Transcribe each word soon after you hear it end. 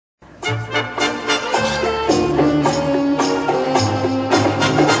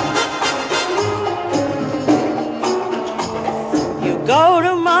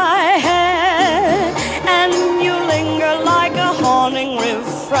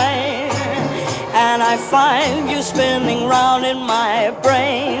train, and I find you spinning round in my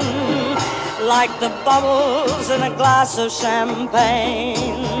brain like the bubbles in a glass of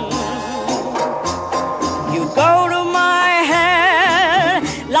champagne. You go to my head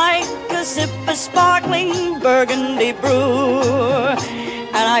like a sip of sparkling burgundy brew,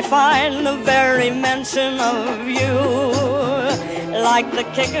 and I find the very mention of you like the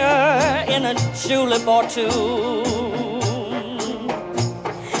kicker in a julep or two.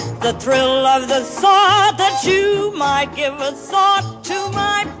 The thrill of the thought that you might give a thought to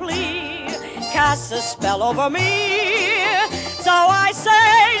my plea casts a spell over me. So I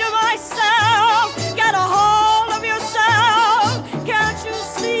say to myself, get a hold of yourself. Can't you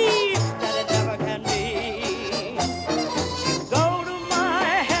see that it never can be? You go to my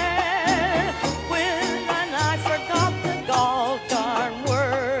head and I forgot the gall darn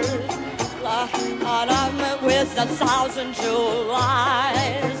words. With 1,000 jewel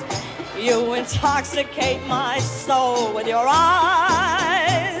eyes, you intoxicate my soul with your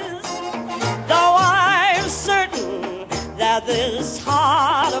eyes. Though I'm certain that this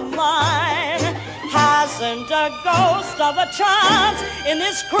heart of mine hasn't a ghost of a chance in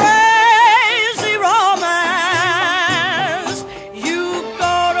this crazy romance. You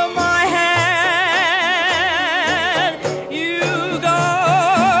go to my head, you go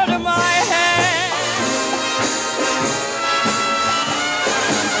to my head.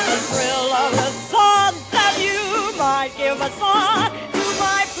 The thrill of the thought that you might give a thought to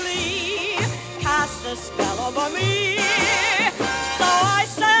my plea cast a spell over me. So I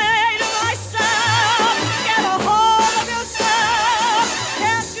say to myself, get a hold of yourself.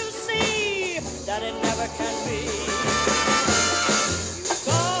 Can't you see that it never can be? You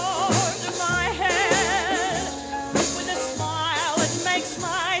go to my head with a smile that makes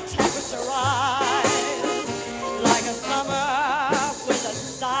my temperature rise like a summer with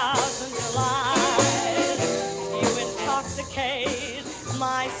 1,000 Julys. You intoxicate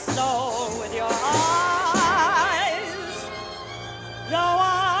my soul with your eyes. Though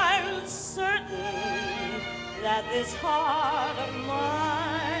I'm certain that this heart of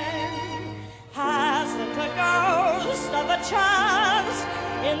mine hasn't a ghost of a chance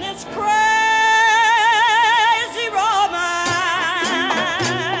in this crazy romance.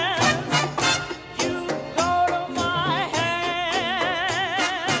 You go to my head,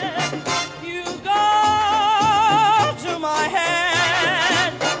 you go to my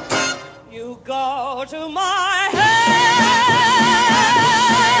head, you go to my head.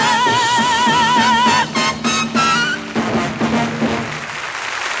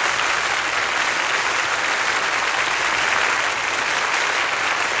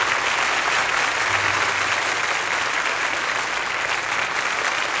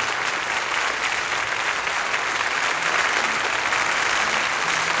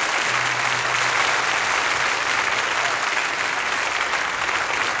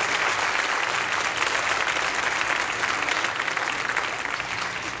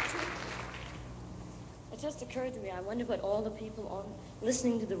 It just occurred to me, I wonder what all the people on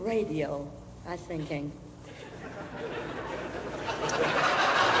listening to the radio are thinking.